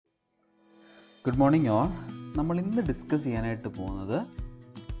Good morning all. നമ്മൾ ഇന്ന് discuss ചെയ്യാനായിട്ട് പോകുന്നത്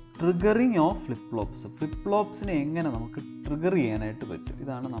triggering of flip flops. Flip ഫ്ലോപ്സിനെ എങ്ങനെ നമുക്ക് ട്രിഗർ ചെയ്യാനായിട്ട് പറ്റും,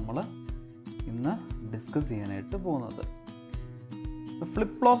 ഇതാണ് നമ്മൾ ഇന്ന് ഡിസ്കസ് ചെയ്യാനായിട്ട് പോകുന്നത്.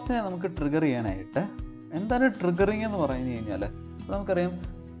 ഫ്ലിപ്പ് ഫ്ലോപ്സിനെ നമുക്ക് ട്രിഗർ ചെയ്യാനായിട്ട് എന്താണ് ട്രിഗറിങ് എന്ന് പറഞ്ഞു കഴിഞ്ഞാൽ നമുക്കറിയാം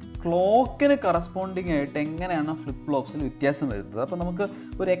ക്ലോക്കിന് കറസ്പോണ്ടിങ് ആയിട്ട് എങ്ങനെയാണ് ഫ്ലിപ്പ് ഫ്ലോപ്സിൽ വ്യത്യാസം വരുന്നത്. അപ്പോൾ നമുക്ക്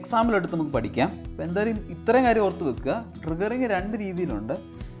ഒരു എക്സാമ്പിൾ എടുത്ത് നമുക്ക് പഠിക്കാം. അപ്പോൾ എന്തായാലും ഇത്രയും കാര്യം ഓർത്ത് വെക്കുക. ട്രിഗറിങ് രണ്ട് രീതിയിലുണ്ട്.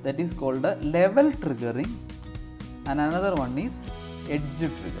 That is called level triggering and another one is edge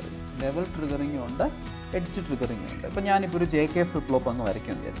triggering. Level triggering ഉണ്ട്, edge triggering ഉണ്ട്. ഇപ്പോൾ ഞാനിപ്പോൾ ഒരു JK ഫ്ലിപ്പ് ഫ്ലോപ്പ് അങ്ങ്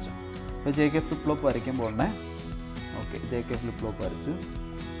വരയ്ക്കുമെന്ന് വിചാരിച്ചു. അപ്പോൾ JK ഫ്ലിപ്പ് ഫ്ലോപ്പ് വരയ്ക്കുമ്പോൾ തന്നെ JK ഫ്ലിപ്പ് ഫ്ലോപ്പ് വരച്ചു.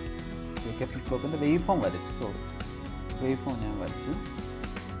 JK ഫ്ലിപ്പ് ഫ്ലോപ്പിൻ്റെ വേവ് ഫോം വരച്ചു. വേവ് ഫോം ഞാൻ വരച്ചു.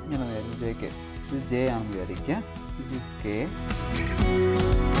 ഇങ്ങനെ നേരം JK ഇത് J ആണെന്ന് വിചാരിക്കുക. This is K.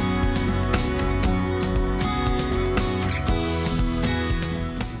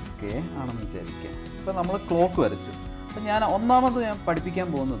 ആണെന്ന് വിചാരിക്കുക. അപ്പോൾ നമ്മൾ ക്ലോക്ക് വരച്ചു. അപ്പോൾ ഒന്നാമത് ഞാൻ പഠിപ്പിക്കാൻ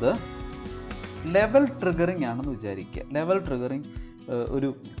പോകുന്നത് ലെവൽ ട്രിഗറിങ് ആണെന്ന് വിചാരിക്കുക. ലെവൽ ട്രിഗറിങ് ഒരു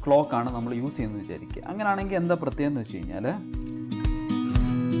ക്ലോക്കാണ് നമ്മൾ യൂസ് ചെയ്യുന്നത് വിചാരിക്കുക. അങ്ങനെയാണെങ്കിൽ എന്താ പ്രത്യേകം എന്ന് വെച്ച് കഴിഞ്ഞാൽ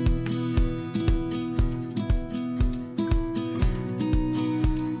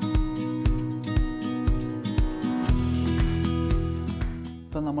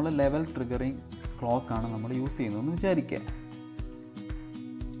ഇപ്പം നമ്മൾ ലെവൽ ട്രിഗറിങ് ക്ലോക്കാണ് നമ്മൾ യൂസ് ചെയ്യുന്നതെന്ന് വിചാരിക്കുക.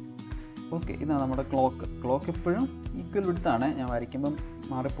 ഓക്കെ, ഇതാണ് നമ്മുടെ ക്ലോക്ക് എപ്പോഴും ഈക്വൽ വിഡ്ത്താണ്. ഞാൻ വരയ്ക്കുമ്പം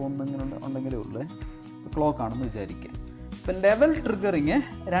മാറിപ്പോകുന്നെങ്കിലും ഉണ്ടെങ്കിലേ ഉള്ളൂ. ക്ലോക്കാണെന്ന് വിചാരിക്കുക. ഇപ്പം ലെവൽ ട്രിഗറിങ്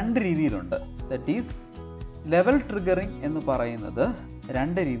രണ്ട് രീതിയിലുണ്ട്. ദാറ്റ് ഈസ് ലെവൽ ട്രിഗറിങ് എന്ന് പറയുന്നത്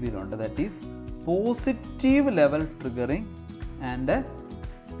രണ്ട് രീതിയിലുണ്ട്. That is positive level triggering and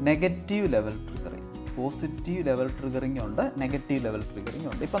negative level triggering. Positive level triggering ഉണ്ട്, നെഗറ്റീവ് ലെവൽ ട്രിഗറിങ്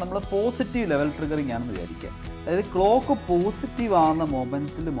ഉണ്ട്. ഇപ്പോൾ നമ്മൾ പോസിറ്റീവ് ലെവൽ ട്രിഗറിങ് ആണെന്ന് വിചാരിക്കുക. അതായത് ക്ലോക്ക് പോസിറ്റീവ് ആവുന്ന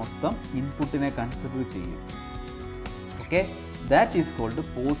മൊമെൻറ്റ്സിൽ മൊത്തം ഇൻപുട്ടിനെ കൺസിഡർ ചെയ്യും. Okay, that is called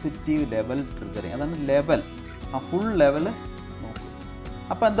positive level triggering. അതാണ് ലെവൽ, ആ ഫുൾ ലെവൽ നോക്കും.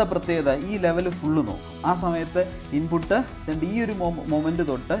 അപ്പോൾ എന്താ പ്രത്യേകത? ഈ ലെവൽ ഫുള്ള് നോക്കും. ആ സമയത്ത് ഇൻപുട്ട് ഈ ഒരു മൊമെൻറ്റ്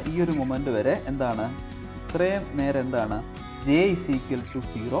തൊട്ട് ഈ ഒരു മൊമെൻറ്റ് വരെ എന്താണ്, ഇത്രയും നേരം എന്താണ്, J is equal to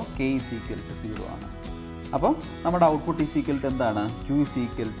 0, K is equal to 0 ആണ്. അപ്പം നമ്മുടെ ഔട്ട്പുട്ട് ഈസ് ഈക്വൽ ടു എന്താണ്, Q is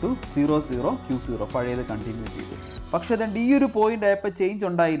equal to 0 0 Q 0. പഴയത് കണ്ടിന്യൂ ചെയ്തു. പക്ഷേ അതുകൊണ്ട് ഈ ഒരു പോയിന്റ് ആയപ്പോൾ ചേഞ്ച്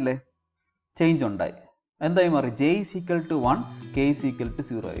ഉണ്ടായില്ലേ? ചേഞ്ച് ഉണ്ടായി. എന്തായി മാറി? J is equal to 1, K is equal to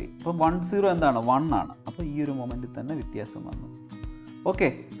 0 ആയി. അപ്പം 1 0 എന്താണ്, 1 ആണ്. അപ്പോൾ ഈ ഒരു മൊമെൻറ്റിൽ തന്നെ വ്യത്യാസം വന്നു. ഓക്കെ,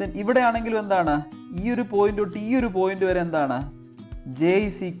 ദെൻ ഇവിടെ ആണെങ്കിലും എന്താണ്, ഈ ഒരു പോയിന്റ് തൊട്ട് ഈ ഒരു പോയിന്റ് വരെ എന്താണ്, J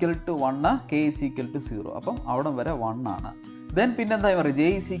is equal to 1, K is equal to 0. അപ്പം അവിടെ വരെ 1 ആണ്. ദെൻ പിന്നെ എന്തായി മാറി? J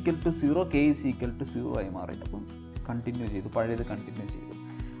is equal to 0, K is equal to 0 ആയി മാറി. അപ്പം കണ്ടിന്യൂ ചെയ്തു, പഴയത് കണ്ടിന്യൂ ചെയ്തു.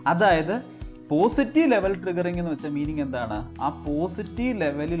 അതായത് പോസിറ്റീവ് ലെവൽ ട്രിഗറിങ് എന്ന് വെച്ചാൽ മീനിങ് എന്താണ്, ആ പോസിറ്റീവ്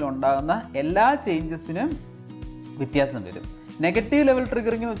ലെവലിൽ ഉണ്ടാകുന്ന എല്ലാ ചേഞ്ചസിനും വ്യത്യാസം വരും. നെഗറ്റീവ് ലെവൽ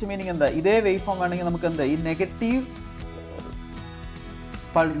ട്രിഗറിങ് എന്ന് വെച്ചാൽ മീനിങ് എന്താ, ഇതേ വേവ് ഫോം വേണമെങ്കിൽ നമുക്ക് എന്താ ഈ നെഗറ്റീവ്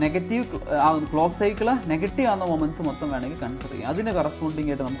ക്ലോക്ക് സൈക്കിള് നെഗറ്റീവ് ആവുന്ന മൊമെന്റ്സ് മൊത്തം വേണമെങ്കിൽ കൺസിഡർ ചെയ്യാം. അതിന് കറസ്പോണ്ടിങ്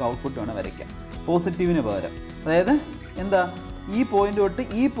ആയിട്ട് നമുക്ക് ഔട്ട്പുട്ട് വേണം വരയ്ക്കാം പോസിറ്റീവിന് പകരം. അതായത് എന്താ, ഈ പോയിന്റ് തൊട്ട്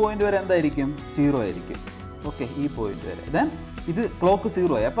ഈ പോയിന്റ് വരെ എന്തായിരിക്കും, 0 ആയിരിക്കും. ഓക്കെ, ഈ പോയിന്റ് വരെ. ദെൻ ഇത് ക്ലോക്ക്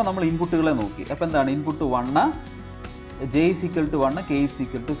 0 ആയി. അപ്പോൾ നമ്മൾ ഇൻപുട്ടുകളെ നോക്കി. അപ്പോൾ എന്താണ്, input 1, J is equal to 1, K is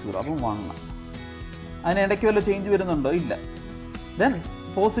equal to 0. അപ്പം 1. അതിനിടയ്ക്ക് വല്ല ചേഞ്ച് വരുന്നുണ്ടോ? ഇല്ല. ദെൻ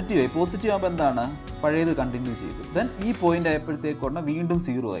പോസിറ്റീവ് ആയി. പോസിറ്റീവ് ആകുമ്പോൾ എന്താണ്, പഴയത് കണ്ടിന്യൂ ചെയ്തു. ദെൻ ഈ പോയിന്റ് ആയപ്പോഴത്തേക്ക് വീണ്ടും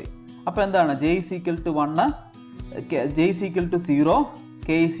 0 ആയി. അപ്പോൾ എന്താണ്, J is equal to 1, J is equal to 0, K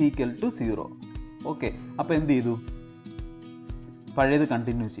is equal to 0. Okay, അപ്പോൾ എന്ത് ചെയ്തു, പഴയത്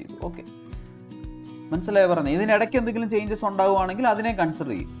കണ്ടിന്യൂ ചെയ്തു. ഓക്കെ, മനസ്സിലായി പറഞ്ഞത്? ഇതിനിടയ്ക്ക് എന്തെങ്കിലും ചേഞ്ചസ് ഉണ്ടാവുകയാണെങ്കിൽ അതിനെ കൺസിഡർ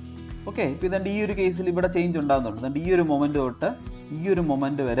ചെയ്യും. ഓക്കെ, ഇപ്പോൾ ഇതുകൊണ്ട് ഈ ഒരു കേസിൽ ഇവിടെ ചേഞ്ച് ഉണ്ടാകുന്നുണ്ട്. അതുകൊണ്ട് ഈ ഒരു മൊമെൻറ്റ് തൊട്ട് ഈ ഒരു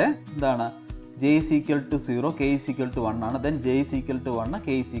മൊമെൻറ്റ് വരെ എന്താണ്, J is equal to 0, K is equal to 1 ആണ്. Then J is equal to 1,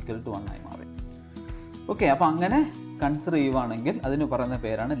 K is equal to 1 ആയി മാറി. ഓക്കെ, അപ്പോൾ അങ്ങനെ കൺസിഡർ ചെയ്യുവാണെങ്കിൽ അതിന് പറയുന്ന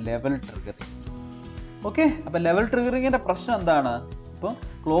പേരാണ് ലെവൽ ട്രിഗറിങ്. ഓക്കെ, അപ്പോൾ ലെവൽ ട്രിഗറിങ്ങിൻ്റെ പ്രശ്നം എന്താണ്, ഇപ്പം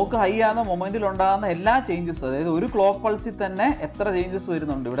ക്ലോക്ക് ഹൈ ആകുന്ന മൊമെൻറ്റിൽ ഉണ്ടാകുന്ന എല്ലാ ചേഞ്ചസും, അതായത് ഒരു ക്ലോക്ക് പൾസിൽ തന്നെ എത്ര ചേഞ്ചസ്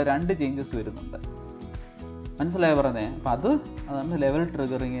വരുന്നുണ്ട്, ഇവിടെ 2 ചേഞ്ചസ് വരുന്നുണ്ട്. മനസ്സിലായി പറഞ്ഞേ? അപ്പം അതാണ് ലെവൽ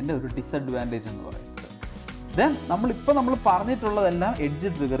ട്രിഗറിങ്ങിൻ്റെ ഒരു ഡിസഡ്വാൻറ്റേജ് എന്ന് പറയുന്നത്. ദെൻ നമ്മൾ പറഞ്ഞിട്ടുള്ളതെല്ലാം എഡ്ജ്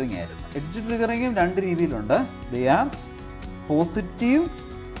ട്രിഗറിങ് ആയിരുന്നു. എഡ്ജ് ട്രിഗറിങ്ങും രണ്ട് രീതിയിലുണ്ട്. They are positive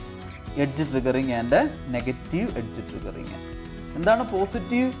edge triggering and negative edge triggering. എന്താണ്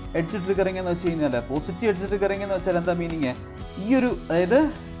പോസിറ്റീവ് എഡ്ജ് ട്രിഗറിങ് എന്ന് വെച്ച് കഴിഞ്ഞാൽ, പോസിറ്റീവ് എഡ്ജ് ട്രിഗറിങ് എന്ന് വെച്ചാൽ എന്താ മീനിങ്, ഈ ഒരു അതായത്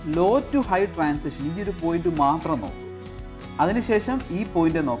ലോ ടു ഹൈ ട്രാൻസിഷൻ ഈ ഒരു പോയിന്റ് മാത്രം നോക്കും, അതിനുശേഷം ഈ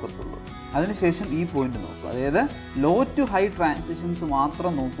പോയിന്റ് നോക്കത്തുള്ളൂ, അതിനുശേഷം ഈ പോയിന്റ് നോക്കും. അതായത് ലോ ടു ഹൈ ട്രാൻസിഷൻസ്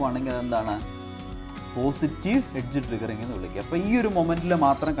മാത്രം നോക്കുവാണെങ്കിൽ അതെന്താണ്, പോസിറ്റീവ് എഡ്ജ് ട്രിഗറിങ് എന്ന് വിളിക്കുക. അപ്പോൾ ഈ ഒരു മൊമെൻറ്റിൽ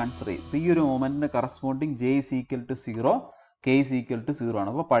മാത്രം കൺസിഡർ ചെയ്യും. ഇപ്പോൾ ഈ ഒരു മൊമെൻറ്റിന് corresponding J is equal to 0, K is equal to 0 ആണ്.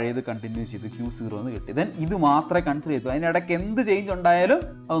 അപ്പോൾ പഴയത് കണ്ടിന്യൂ ചെയ്ത് Q0 എന്ന് കിട്ടി. ദെൻ ഇത് മാത്രമേ കൺസിഡർ ചെയ്തു. അതിനിടയ്ക്ക് എന്ത് ചേഞ്ച് ഉണ്ടായാലും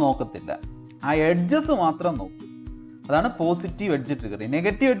അത് നോക്കത്തില്ല, ആ എഡ്ജസ് മാത്രം നോക്കും. അതാണ് positive edge triggering.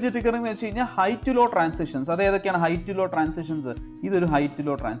 Negative edge triggering എന്ന് വെച്ച് കഴിഞ്ഞാൽ ഹൈ ടു ലോ ട്രാൻസിഷൻസ്. അത് ഏതൊക്കെയാണ് ഹൈ ടു ലോ ട്രാൻസിഷൻസ്? ഇതൊരു ഹൈ ടു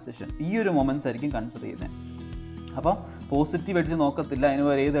ലോ ട്രാൻസിഷൻ. ഈ ഒരു മൊമെന്റ്സ് ആയിരിക്കും കൺസിഡർ ചെയ്യുന്നത്. അപ്പം പോസിറ്റീവ് എഡ്ജ് നോക്കത്തില്ല, അതിന്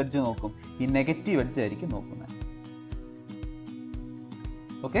വേറെ ഏത് എഡ്ജ് നോക്കും? ഈ നെഗറ്റീവ് എഡ്ജ് ആയിരിക്കും നോക്കുന്നത്.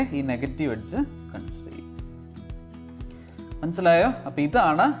 ഓക്കെ, ഈ നെഗറ്റീവ് എഡ്ജ് കൺസിഡർ ചെയ്യും. മനസ്സിലായോ? അപ്പോൾ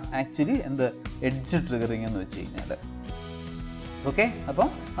ഇതാണ് ആക്ച്വലി എന്ത് എഡ്ജ് ട്രിഗറിങ് എന്ന് വെച്ച് കഴിഞ്ഞാൽ. ഓക്കെ, അപ്പം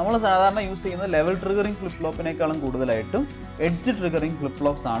നമ്മൾ സാധാരണ യൂസ് ചെയ്യുന്നത് ലെവൽ ട്രിഗറിങ് ഫ്ലിപ്പ് ഫ്ലോപ്പിനേക്കാളും കൂടുതലായിട്ടും എഡ്ജ് ട്രിഗറിങ് ഫ്ലിപ്പ്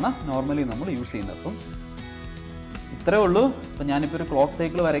ഫ്ലോപ്സ് ആണ് നോർമലി നമ്മൾ യൂസ് ചെയ്യുന്നത്. അപ്പം ഇത്രേ ഉള്ളൂ. ഇപ്പം ഞാനിപ്പോൾ ഒരു ക്ലോക്ക്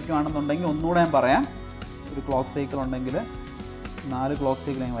സൈക്കിൾ വരയ്ക്കുകയാണെന്നുണ്ടെങ്കിൽ ഒന്നുകൂടെ ഞാൻ പറയാം. ഒരു ക്ലോക്ക് സൈക്കിൾ ഉണ്ടെങ്കിൽ 4 ക്ലോക്ക്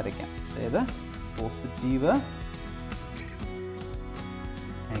സൈക്കിൾ ഞാൻ വരയ്ക്കാം. അതായത് positive,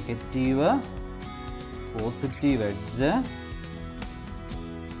 negative, positive edge,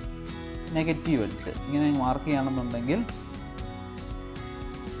 negative edge, ഇങ്ങനെ മാർക്ക് ചെയ്യുകയാണെന്നുണ്ടെങ്കിൽ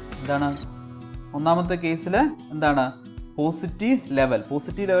എന്താണ് ഒന്നാമത്തെ കേസിൽ എന്താണ് പോസിറ്റീവ് ലെവൽ.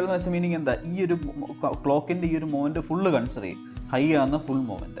 പോസിറ്റീവ് ലെവൽ എന്ന് വെച്ചാൽ മീനിങ് എന്താ? ഈ ഒരു ക്ലോക്കിൻ്റെ ഈ ഒരു മൂവ്മെൻറ്റ് ഫുള്ള് കൺസിഡർ ചെയ്യും, ഹൈ ആകുന്ന ഫുൾ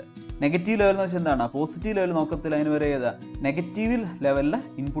മൂവ്മെൻറ്റ്. നെഗറ്റീവ് ലെവൽ എന്ന് വെച്ചാൽ എന്താണ്? പോസിറ്റീവ് ലെവൽ നോക്കത്തില്ല, അതിന് വരെ ഏതാ നെഗറ്റീവ് ലെവലിൽ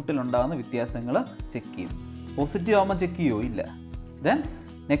ഇൻപുട്ടിൽ ഉണ്ടാകുന്ന വ്യത്യാസങ്ങൾ ചെക്ക് ചെയ്യും. പോസിറ്റീവ് ആകുമ്പോൾ ചെക്ക് ചെയ്യുമോ? ഇല്ല. ദെൻ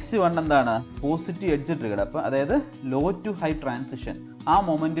നെക്സ്റ്റ് വൺ എന്താണ്? Positive edge trigger. അപ്പോൾ അതായത് ലോ ടു ഹൈ ട്രാൻസിഷൻ, ആ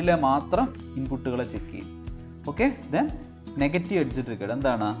മൊമെൻറ്റിലെ മാത്രം ഇൻപുട്ടുകളെ ചെക്ക് ചെയ്യും. Okay, then negative edge trigger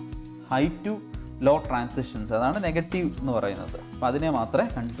എന്താണ്? ഹൈ ടു ലോ ട്രാൻസിഷൻസ്, അതാണ് നെഗറ്റീവ് എന്ന് പറയുന്നത്. അപ്പോൾ അതിനെ മാത്രമേ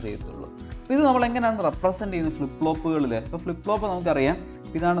കൺസിഡർ ചെയ്യത്തുള്ളൂ. അപ്പോൾ ഇത് നമ്മൾ എങ്ങനെയാണ് റെപ്രസെൻറ്റ് ചെയ്യുന്നത് ഫ്ലിപ്പ് ഫ്ലോപ്പുകളിൽ? ഇപ്പോൾ ഫ്ലിപ്പ് ഫ്ലോപ്പ് നമുക്കറിയാം,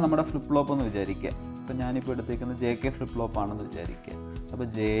 ഇതാണ് നമ്മുടെ ഫ്ലിപ്പ് ഫ്ലോപ്പ് എന്ന് വിചാരിക്കുക. ഇപ്പോൾ ഞാനിപ്പോൾ എടുത്തേക്കുന്നത് JK ഫ്ലിപ്പ് ഫ്ലോപ്പ് ആണെന്ന് വിചാരിക്കുക. അപ്പോൾ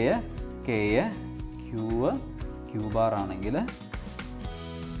J, K, Q, Q bar ആണെങ്കിൽ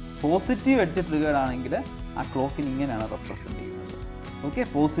പോസിറ്റീവ് എഡ്ജ് ട്രിഗേർഡ് ആണെങ്കിൽ ആ ക്ലോക്കിന് ഇങ്ങനെയാണ് റെപ്രസെൻറ്റ് ചെയ്യുന്നത്. Okay,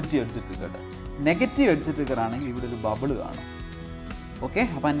 positive edge triggered. Negative edge trigger ആണെങ്കിൽ ഇവിടെ ഒരു ബബിൾ കാണും. ഓക്കെ,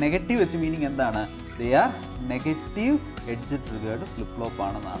 അപ്പം നെഗറ്റീവ് വെച്ച് മീനിങ് എന്താണ്? They are negative edge triggered flip flop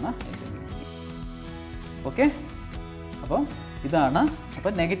ആണെന്നാണ് എൻ്റെ മീനിങ്. ഓക്കെ, അപ്പം ഇതാണ്.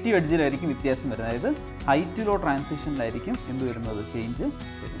 അപ്പം നെഗറ്റീവ് എഡ്ജിലായിരിക്കും വ്യത്യാസം വരുന്നത്. അതായത് ഹൈ ടു ലോ ട്രാൻസിഷനിലായിരിക്കും എന്ത് വരുന്നത്? ചേഞ്ച്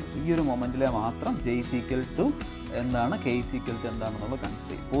വരുന്നത്. ഈ ഒരു മൊമെൻറ്റിലെ മാത്രം J is equal to എന്താണ്, K is equal to എന്താണെന്നുള്ളത് കൺസിഡർ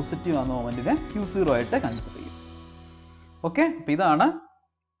ചെയ്യും. പോസിറ്റീവ് ആകുന്ന മൊമെൻറ്റിനെ Q0 ആയിട്ട് കൺസിഡർ ചെയ്യും. ഓക്കെ, അപ്പം ഇതാണ്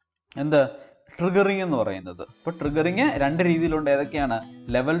എന്ത് ട്രിഗറിങ് എന്ന് പറയുന്നത്. ഇപ്പോൾ ട്രിഗറിങ് 2 രീതിയിലുണ്ട്. ഏതൊക്കെയാണ്?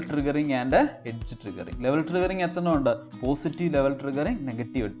 Level triggering and edge triggering. Level triggering എത്രണ്ണമുണ്ട്? Positive level triggering,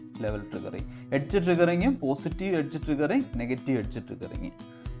 negative level triggering. Edge ട്രിഗറിങ്ങും positive edge triggering, negative edge triggering.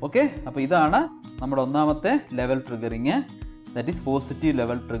 Okay, അപ്പോൾ ഇതാണ് നമ്മുടെ ഒന്നാമത്തെ level triggering. That is positive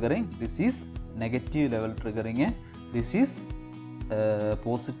level triggering. This is negative level triggering. This is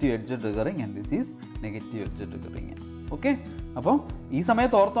positive edge triggering and this is negative edge triggering. Okay, അപ്പം ഈ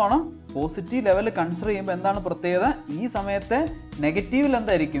സമയത്ത് ഓർത്തോണം, positive level consider ചെയ്യുമ്പോൾ എന്താണ് പ്രത്യേകത? ഈ സമയത്തെ നെഗറ്റീവിൽ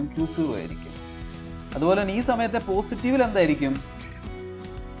എന്തായിരിക്കും? Q0 ആയിരിക്കും. അതുപോലെ തന്നെ ഈ സമയത്തെ പോസിറ്റീവിൽ എന്തായിരിക്കും?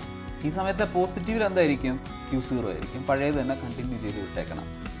 ഈ സമയത്തെ പോസിറ്റീവിൽ എന്തായിരിക്കും? Q0 ആയിരിക്കും. പഴയത് തന്നെ കണ്ടിന്യൂ ചെയ്ത് വിട്ടേക്കണം.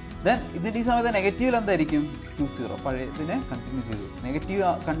 ദെൻ ഇതിൻ്റെ ഈ സമയത്ത് നെഗറ്റീവിൽ എന്തായിരിക്കും? Q0. പഴയതിനെ കണ്ടിന്യൂ ചെയ്തു. നെഗറ്റീവ്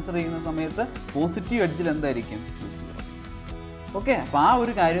കൺസിഡർ ചെയ്യുന്ന സമയത്ത് പോസിറ്റീവ് എഡ്ജിൽ എന്തായിരിക്കും? Q0. ഓക്കെ, അപ്പോൾ ആ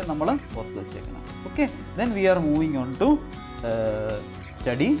ഒരു കാര്യം നമ്മൾ ഓർത്ത് വെച്ചേക്കണം. Okay, then we are moving on to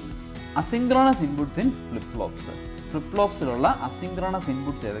study asynchronous inputs in flip flops. Flip ഫ്ലോപ്സിലുള്ള asynchronous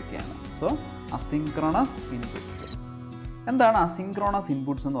inputs ഏതൊക്കെയാണ്? So asynchronous inputs. എന്താണ് അസിൻക്രണസ്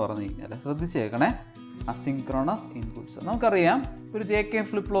ഇൻപുട്സ് എന്ന് പറഞ്ഞു കഴിഞ്ഞാൽ? ശ്രദ്ധിച്ചേക്കണേ. അസിൻക്രണസ് ഇൻപുട്സ് നമുക്കറിയാം. ഒരു JK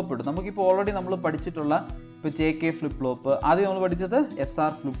ഫ്ലിപ്പ് ഫ്ലോപ്പ് ഉണ്ട്. നമുക്കിപ്പോൾ ഓൾറെഡി നമ്മൾ പഠിച്ചിട്ടുള്ള ഇപ്പോൾ JK ഫ്ലിപ്പ് ഫ്ലോപ്പ്, ആദ്യം നമ്മൾ പഠിച്ചത്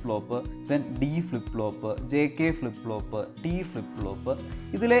SR flip flop, then D flip flop, JK flip flop, T flip flop.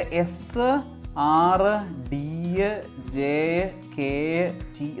 ഇതിലെ S, R, D, J, K,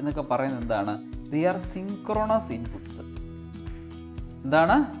 T എന്നൊക്കെ പറയുന്നത് എന്താണ്? They are synchronous inputs.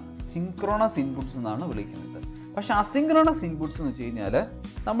 എന്താണ്? സിൻക്രണസ് ഇൻപുട്സ് എന്നാണ് വിളിക്കുന്നത്. പക്ഷെ അസിൻക്രണസ് ഇൻപുട്സ് എന്ന് വെച്ച് കഴിഞ്ഞാൽ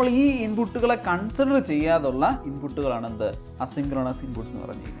നമ്മൾ ഈ ഇൻപുട്ടുകളെ കൺസിഡർ ചെയ്യാതുള്ള ഇൻപുട്ടുകളാണ് എന്ത്? അസിൻക്രണസ് ഇൻപുട്സ് എന്ന്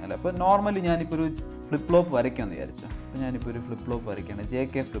പറഞ്ഞു കഴിഞ്ഞാൽ. അപ്പോൾ നോർമലി ഞാനിപ്പോൾ ഒരു ഫ്ലിപ്പ് ഫ്ലോപ്പ് വരയ്ക്കാമെന്ന് വിചാരിച്ചു. അപ്പോൾ ഞാനിപ്പോൾ ഒരു ഫ്ലിപ്പ് ഫ്ലോപ്പ് വരയ്ക്കുകയാണ്.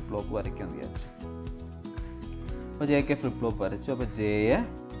 JK ഫ്ലിപ്പ് ഫ്ലോപ്പ് വരയ്ക്കാമെന്ന് വിചാരിച്ചു. അപ്പോൾ JK ഫ്ലിപ്പ് ഫ്ലോപ്പ് വരച്ചു. അപ്പോൾ J,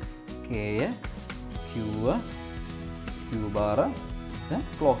 K, Q, Q bar,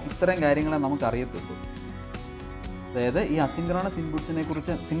 clock, ഇത്രയും കാര്യങ്ങളെ നമുക്ക് അറിയത്തുള്ളൂ. അതായത് ഈ അസിൻക്രണസ് ഇൻപുട്സിനെ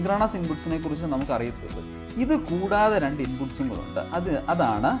കുറിച്ച് നമുക്ക് അറിയത്തുള്ളൂ. ഇത് കൂടാതെ 2 ഇൻപുട്സും കൂടെ ഉണ്ട്.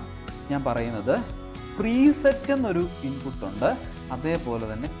 അതാണ് ഞാൻ പറയുന്നത്. പ്രീസെറ്റ് എന്നൊരു ഇൻപുട്ടുണ്ട്, അതേപോലെ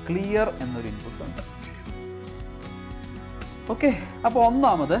തന്നെ ക്ലിയർ എന്നൊരു ഇൻപുട്ടുണ്ട്. ഓക്കെ, അപ്പോൾ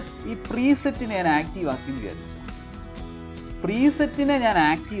ഒന്നാമത് ഈ പ്രീസെറ്റിനെ ഞാൻ ആക്റ്റീവ് ആക്കി എന്ന് വിചാരിച്ചു. പ്രീസെറ്റിനെ ഞാൻ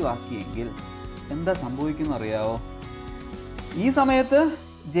ആക്റ്റീവ് ആക്കിയെങ്കിൽ എന്താ സംഭവിക്കുന്നത് അറിയാവോ? ഈ സമയത്ത്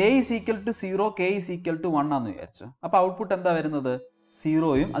j = 0, k = 1 ആണെന്ന് വിചാരിച്ചു. അപ്പോൾ ഔട്ട്പുട്ട് എന്താ വരുന്നത്?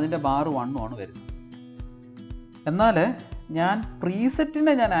 0യും അതിൻ്റെ ബാർ 1ഉം ആണ് വരുന്നത്. എന്നാൽ ഞാൻ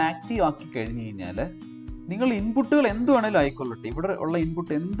പ്രീസെറ്റിനെ ഞാൻ ആക്റ്റീവ് ആക്കി കഴിഞ്ഞ് കഴിഞ്ഞാൽ നിങ്ങൾ ഇൻപുട്ടുകൾ എന്ത് വേണേലും ആയിക്കൊള്ളട്ടെ, ഇവിടെ ഉള്ള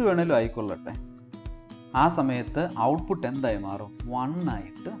ഇൻപുട്ട് എന്ത് വേണേലും ആയിക്കൊള്ളട്ടെ, ആ സമയത്ത് ഔട്ട്പുട്ട് എന്തായി മാറും? 1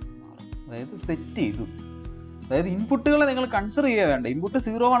 ആയിട്ട് മാറും. അതായത് സെറ്റ് ചെയ്തു. അതായത് ഇൻപുട്ടുകളെ നിങ്ങൾ കൺസിഡർ ചെയ്യുക വേണ്ട. ഇൻപുട്ട്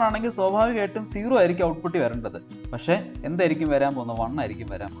 0, 1 ആണെങ്കിൽ സ്വാഭാവികമായിട്ടും 0 ആയിരിക്കും ഔട്ട്പുട്ട് വരേണ്ടത്. പക്ഷേ എന്തായിരിക്കും വരാൻ പോകുന്നത്? 1 ആയിരിക്കും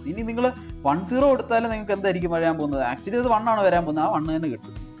വരാൻ പോകുന്നത്. ഇനി നിങ്ങൾ 1 0 കൊടുത്താലും നിങ്ങൾക്ക് എന്തായിരിക്കും വരാൻ പോകുന്നത്? ആക്ച്വലി അത് 1 ആണ് വരാൻ പോകുന്നത്. ആ 1 തന്നെ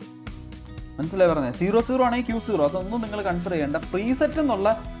കിട്ടും. മനസ്സിലായി പറഞ്ഞത്? 0 0 ആണെങ്കിൽ Q0, അതൊന്നും നിങ്ങൾ കൺസിഡർ ചെയ്യേണ്ട. പ്രീസെറ്റ് എന്നുള്ള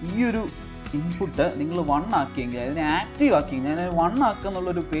ഈ ഒരു ഇൻപുട്ട് നിങ്ങൾ 1 ആക്കിയെങ്കിൽ, അതിനെ ആക്റ്റീവ് ആക്കി, ഞാൻ 1 ആക്കുക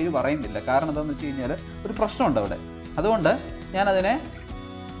എന്നുള്ളൊരു പേര് പറയുന്നില്ല. കാരണം എന്താണെന്ന് വെച്ച് കഴിഞ്ഞാൽ ഒരു പ്രശ്നമുണ്ട് അവിടെ. അതുകൊണ്ട് ഞാനതിനെ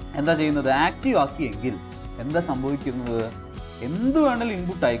എന്താ ചെയ്യുന്നത്? ആക്റ്റീവ് ആക്കിയെങ്കിൽ എന്താ സംഭവിക്കുന്നത്? എന്ത് വേണമെങ്കിലും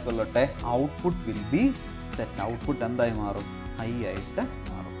ഇൻപുട്ട് ആയിക്കൊള്ളട്ടെ, output will be set. Output എന്തായി മാറും? ഹൈ ആയിട്ട്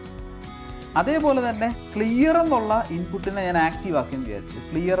മാറും. അതേപോലെ തന്നെ ക്ലിയർ എന്നുള്ള ഇൻപുട്ടിനെ ഞാൻ ആക്റ്റീവ് ആക്കിയെന്ന് വിചാരിച്ചു.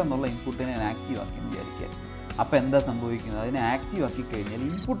 ക്ലിയർ എന്നുള്ള ഇൻപുട്ടിനെ ഞാൻ ആക്റ്റീവ് ആക്കിയെന്ന് വിചാരിക്കുക. അപ്പോൾ എന്താ സംഭവിക്കുന്നത്? അതിനെ ആക്റ്റീവ് ആക്കി കഴിഞ്ഞാൽ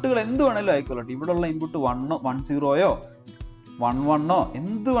ഇൻപുട്ടുകൾ എന്ത് വേണമെങ്കിലും ആയിക്കൊള്ളട്ടെ, ഇവിടെയുള്ള ഇൻപുട്ട് 1 0 1 1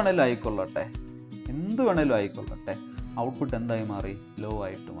 എന്ത് വേണമെങ്കിലും ആയിക്കൊള്ളട്ടെ, എന്ത് വേണമെങ്കിലും ആയിക്കൊള്ളട്ടെ, ഔട്ട്പുട്ട് എന്തായി മാറി? ലോ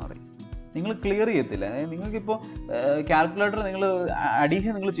ആയിട്ട് മാറി. നിങ്ങൾ ക്ലിയർ ചെയ്യത്തില്ല. നിങ്ങൾക്കിപ്പോൾ കാൽക്കുലേറ്റർ നിങ്ങൾ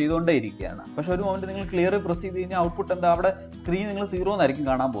അഡീഷൻ നിങ്ങൾ ചെയ്തുകൊണ്ടേ ഇരിക്കുകയാണ്. പക്ഷെ ഒരു മൊമെന്റ് നിങ്ങൾ ക്ലിയർ പ്രസ് ചെയ്ത് കഴിഞ്ഞാൽ ഔട്ട്പുട്ട് എന്താ? അവിടെ സ്ക്രീൻ നിങ്ങൾ 0 എന്നായിരിക്കും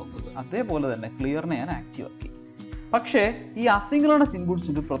കാണാൻ പോകുന്നത്. അതേപോലെ തന്നെ ക്ലിയറിനെ ഞാൻ ആക്റ്റീവ് ആക്കി. പക്ഷേ ഈ അസിൻക്രണസ്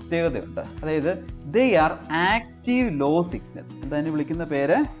ഇൻപുട്സിൻ്റെ ഒരു പ്രത്യേകതയുണ്ട്. അതായത് they are active law signal. എന്താ വിളിക്കുന്ന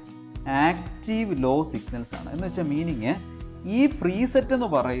പേര്? ആക്റ്റീവ് ലോ സിഗ്നൽസ് ആണ്. എന്ന് വെച്ചാൽ മീനിങ്, ഈ പ്രീസെറ്റ് എന്ന്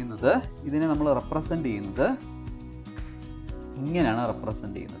പറയുന്നത് ഇതിനെ നമ്മൾ റെപ്രസെൻ്റ് ചെയ്യുന്നത് ഇങ്ങനെയാണ്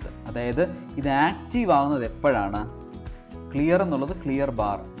റെപ്രസെൻ്റ് ചെയ്യുന്നത്. അതായത് ഇത് ആക്റ്റീവ് ആകുന്നത് എപ്പോഴാണ്? ക്ലിയർ എന്നുള്ളത് ക്ലിയർ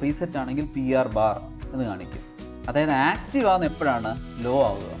ബാർ, പ്രീസെറ്റ് ആണെങ്കിൽ PR ബാർ എന്ന് കാണിക്കും. അതായത് ആക്റ്റീവ് ആകുന്നത് എപ്പോഴാണ്? ലോ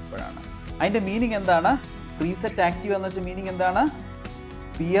ആവുക എപ്പോഴാണ്. അതിൻ്റെ മീനിങ് എന്താണ്? പ്രീസെറ്റ് ആക്റ്റീവ് എന്ന് വെച്ചാൽ മീനിങ് എന്താണ്?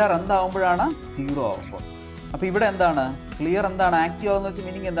 PR എന്താവുമ്പോഴാണ്? 0 ആകുമ്പോൾ. അപ്പോൾ ഇവിടെ എന്താണ്? ക്ലിയർ എന്താണ് ആക്റ്റീവ് ആകുന്നത് വെച്ചാൽ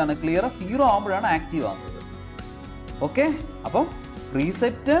മീനിങ് എന്താണ്? ക്ലിയർ 0 ആകുമ്പോഴാണ് ആക്റ്റീവ് ആകുന്നത്. ഓക്കെ, അപ്പം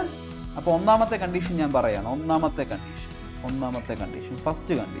പ്രീസെറ്റ്. അപ്പോൾ ഒന്നാമത്തെ കണ്ടീഷൻ ഞാൻ പറയുകയാണ്. ഒന്നാമത്തെ condition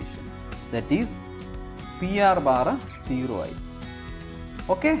first condition, that is PR bar 0 ആയി.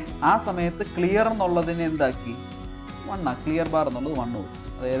 ഓക്കെ, ആ സമയത്ത് ക്ലിയർ എന്നുള്ളതിനെ എന്താക്കി? 1. ക്ലിയർ ബാർ എന്നുള്ളത് 1 കൊടുത്തു.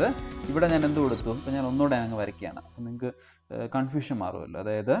 അതായത് ഇവിടെ ഞാൻ എന്ത് കൊടുത്തു? ഇപ്പം ഞാൻ ഒന്നുകൂടെ അങ്ങ് വരയ്ക്കുകയാണ്. അപ്പം നിങ്ങൾക്ക് കൺഫ്യൂഷൻ മാറുമല്ലോ.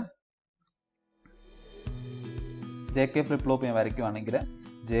 അതായത് JK ഫ്ലിപ്പ് ഫ്ലോപ്പ് ഞാൻ വരയ്ക്കുവാണെങ്കിൽ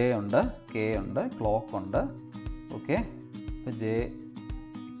J ഉണ്ട്, K ഉണ്ട്, ക്ലോക്ക് ഉണ്ട്. ഓക്കെ, ഇപ്പം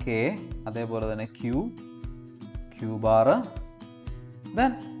JK, അതേപോലെ തന്നെ Q ബാർ.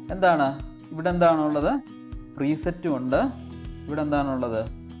 ദെൻ എന്താണ്? ഇവിടെ എന്താണുള്ളത്? പ്രീസെറ്റും ഉണ്ട്. ഇവിടെ എന്താണുള്ളത്?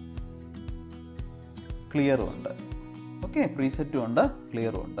 ക്ലിയറും ഉണ്ട്. ഓക്കെ, പ്രീസെറ്റും ഉണ്ട്,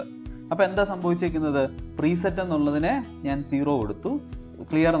 ക്ലിയറും ഉണ്ട്. അപ്പോൾ എന്താ സംഭവിച്ചിരിക്കുന്നത്? പ്രീസെറ്റ് എന്നുള്ളതിനെ ഞാൻ 0 കൊടുത്തു,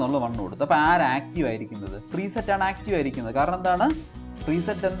 ക്ലിയർ എന്നുള്ള 1 കൊടുത്തു. അപ്പോൾ ആര് ആക്റ്റീവ് ആയിരിക്കുന്നത്? പ്രീസെറ്റ് ആണ് ആക്റ്റീവ് ആയിരിക്കുന്നത്. കാരണം എന്താണ്?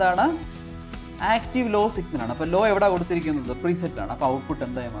 പ്രീസെറ്റ് എന്താണ്? ആക്റ്റീവ് ലോ സിഗ്നൽ ആണ്. അപ്പോൾ ലോ എവിടെ കൊടുത്തിരിക്കുന്നത്? പ്രീസെറ്റ് ആണ്. അപ്പോൾ ഔട്ട്പുട്ട്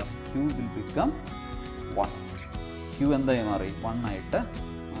എന്തായി മാറി? Q will become 1. Q എന്തായി മാറി? 1 ആയിട്ട്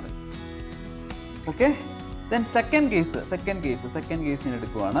മാറി. ഓക്കെ, ദെൻ സെക്കൻഡ് കേസിന്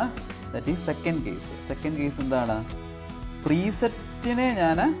എടുക്കുവാണ്. ദാറ്റ് ഈസ് സെക്കൻഡ് കേസ് എന്താണ്? പ്രീസെറ്റിനെ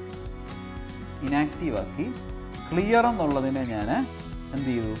ഞാൻ ഇനാക്റ്റീവ് ആക്കി, ക്ലിയർ എന്നുള്ളതിനെ ഞാൻ എന്ത്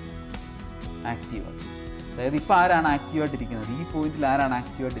ചെയ്തു? ആക്റ്റീവ് ആക്കി. അതായത് ഇപ്പോൾ ആരാണ് ആക്റ്റീവായിട്ടിരിക്കുന്നത്? ഈ പോയിന്റിൽ ആരാണ്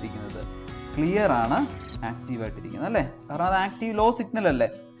ആക്റ്റീവായിട്ടിരിക്കുന്നത്? ക്ലിയർ ആണ് ആക്റ്റീവായിട്ടിരിക്കുന്നത് അല്ലേ? കാരണം അത് ആക്റ്റീവ് ലോ സിഗ്നൽ അല്ലേ?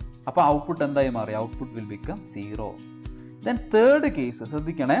 അപ്പോൾ ഔട്ട്പുട്ട് എന്തായി മാറി? Output will become 0. Then third case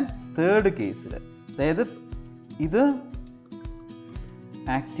ശ്രദ്ധിക്കണേ. തേർഡ് കേസിൽ അതായത് ഇത്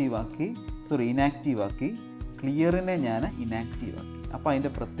ഇനാക്റ്റീവ് ആക്കി, ക്ലിയറിനെ ഞാൻ ഇനാക്റ്റീവ് ആക്കി. അപ്പോൾ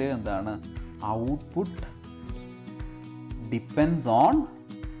അതിൻ്റെ പ്രത്യേകത എന്താണ്? Output depends on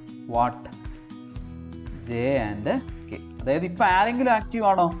what? J and K. അതായത് ഇപ്പോൾ ആരെങ്കിലും ആക്റ്റീവ്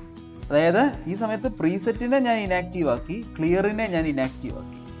ആണോ? അതായത് ഈ സമയത്ത് പ്രീസെറ്റിനെ ഞാൻ ഇനാക്റ്റീവ് ആക്കി, ക്ലിയറിനെ ഞാൻ ഇനാക്റ്റീവ്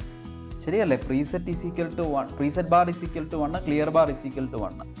ആക്കി. ശരിയല്ലേ? പ്രീസെറ്റ് ബാർ = 1, ക്ലിയർ ബാർ =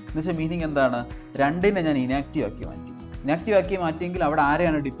 1 എന്ന് വെച്ചാൽ മീനിങ് എന്താണ്? രണ്ടിനെ ഞാൻ ഇനാക്റ്റീവ് ആക്കി മാറ്റിയെങ്കിൽ അവിടെ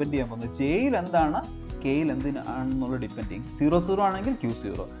ആരെയാണ് ഡിപ്പെൻഡ് ചെയ്യാൻ പോകുന്നത്? Jയിൽ എന്താണ്, Kയിൽ എന്തിനാണെന്നുള്ള ഡിപ്പെൻഡ് ചെയ്യും. 0 0 ആണെങ്കിൽ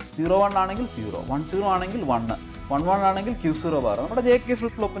Q0, 0 1 ആണെങ്കിൽ 0, 1 0 ആണെങ്കിൽ 1, 1 1 ആണെങ്കിൽ Q0 ബാർ. നമ്മുടെ JK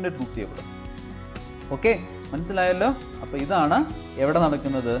flip ഫ്ലോപ്പിൻ്റെ truth table. Okay, മനസ്സിലായല്ലോ? അപ്പോൾ ഇതാണ് എവിടെ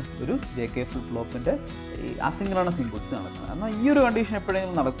നടക്കുന്നത്? ഒരു JK ഫ്ലിപ്പ് ഫ്ലോപ്പിൻ്റെ ഈ അസിൻക്രണസ് ഇൻപുട്സ് നടക്കുന്നത്. എന്നാൽ ഈ ഒരു കണ്ടീഷൻ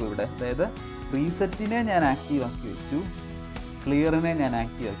എപ്പോഴെങ്കിലും നടക്കും ഇവിടെ. അതായത് പ്രീസെറ്റിനെ ഞാൻ ആക്റ്റീവ് ആക്കി വെച്ചു, ക്ലിയറിനെ ഞാൻ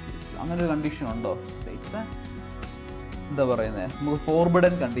ആക്റ്റീവ് ആക്കി വെച്ചു. അങ്ങനെ ഒരു കണ്ടീഷൻ ഉണ്ടോ? ഇറ്റ്സ് എന്താ പറയുന്നത്, നമുക്ക്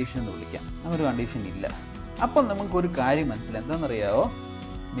ഫോർബിഡൻ കണ്ടീഷൻ എന്ന് വിളിക്കാം. അങ്ങനെ ഒരു കണ്ടീഷൻ ഇല്ല. അപ്പം നമുക്കൊരു കാര്യം മനസ്സിലായി, എന്താണെന്നറിയാമോ?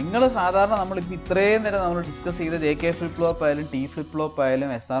 നിങ്ങൾ സാധാരണ നമ്മളിപ്പോൾ ഇത്രയും നേരം നമ്മൾ ഡിസ്കസ് ചെയ്ത ജെ കെ ഫ്ലിപ്പ് ഫ്ലോപ്പ് ആയാലും ടി ഫ്ലിപ്പ് ഫ്ലോപ്പ് ആയാലും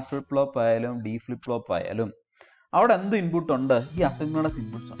എസ് ആർ ഫ്ലിപ്പ് ഫ്ലോപ്പ് ആയാലും ഡി ഫ്ലിപ്പ് ഫ്ലോപ്പ് ആയാലും അവിടെ എന്ത് ഇൻപുട്ട് ഉണ്ട്? ഈ അസിൻക്രണസ്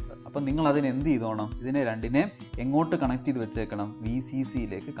ഇൻപുട്ട്സ് ഉണ്ട്. അപ്പം നിങ്ങൾ അതിന് എന്ത് ചെയ്തോണം? ഇതിനെ രണ്ടിനെ എങ്ങോട്ട് കണക്ട് ചെയ്ത് വെച്ചേക്കണം? വി സി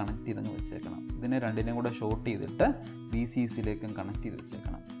സിയിലേക്ക് കണക്ട് ചെയ്തങ്ങ് വെച്ചേക്കണം. ഇതിനെ രണ്ടിനെയും കൂടെ ഷോർട്ട് ചെയ്തിട്ട് വി സി സിയിലേക്കും കണക്ട് ചെയ്ത്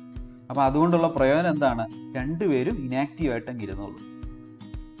വെച്ചേക്കണം. അപ്പം അതുകൊണ്ടുള്ള പ്രയോജനം എന്താണ്? രണ്ടുപേരും ഇനാക്റ്റീവായിട്ടങ്ങ് ഇരുന്നോളൂ.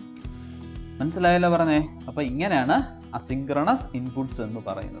 മനസ്സിലായല്ലോ പറഞ്ഞേ? അപ്പം ഇങ്ങനെയാണ് അസിൻക്രണസ് ഇൻപുട്ട്സ് എന്ന്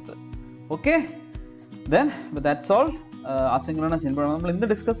പറയുന്നത്. Okay, then that's all. Asynchronous input നമ്മൾ ഇന്ന്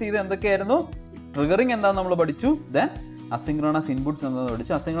ഡിസ്കസ് ചെയ്ത് എന്തൊക്കെയായിരുന്നു? ട്രിഗറിങ് എന്താണെന്ന് നമ്മൾ പഠിച്ചു. ദെൻ അസിൻക്രണസ് ഇൻപുട്ട്സ് എന്താണെന്ന്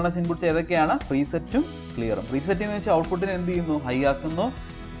പഠിച്ചു. അസിൻക്രണസ് ഇൻപുട്ട്സ് ഏതൊക്കെയാണ്? പ്രീസെറ്റും ക്ലിയറും. പ്രീസെറ്റ് എന്ന് വെച്ചാൽ ഔട്ട്പുട്ടിനെ എന്ത് ചെയ്യുന്നു? ഹൈ ആക്കുന്നു.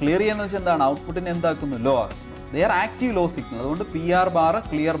 ക്ലിയർ ചെയ്യുന്ന വെച്ചാൽ എന്താണ്? ഔട്ട്പുട്ടിനെ എന്താക്കുന്നു? ലോ ആക്കുന്നു. They are active law signal. അതുകൊണ്ട് P R bar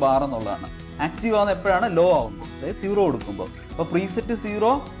clear bar എന്നുള്ളതാണ്. ആക്റ്റീവ് ആവുന്ന എപ്പോഴാണ്? ലോ ആകുമ്പോൾ, അതായത് 0 കൊടുക്കുമ്പോൾ. അപ്പോൾ preset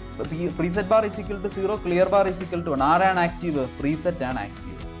 0, preset bar is equal to 0, clear bar is equal to 1. ആരാണ് ആക്റ്റീവ്? പ്രീസെറ്റ് ആണ്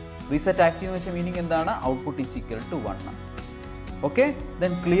ആക്റ്റീവ്. പ്രീസെറ്റ് ആക്റ്റീവ് എന്ന് വെച്ചാൽ മീനിങ് എന്താണ്? Output is equal to 1. Okay,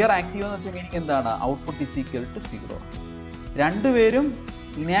 then clear active എന്ന് വെച്ചാൽ മീനിങ് എന്താണ്? Output is equal to 0. രണ്ടുപേരും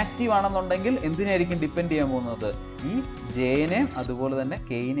ഇനാക്റ്റീവ് ആണെന്നുണ്ടെങ്കിൽ എന്തിനായിരിക്കും ഡിപ്പെൻഡ് ചെയ്യാൻ പോകുന്നത്? ഈ ജെനെയും അതുപോലെ തന്നെ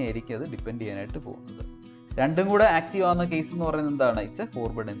കെയിനെ ആയിരിക്കും അത് ഡിപ്പെൻഡ് ചെയ്യാനായിട്ട് പോകുന്നത്. രണ്ടും കൂടെ ആക്റ്റീവ് ആവുന്ന കേസ് എന്ന് പറയുന്നത് എന്താണ്? It's A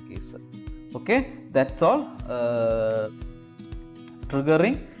forbidden case. Okay, that's all.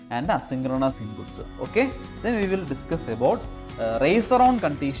 Triggering and asynchronous inputs. Okay, then we will discuss about race around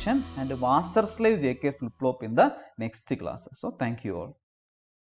condition and master slave JK flip flop in the next class. So thank you all.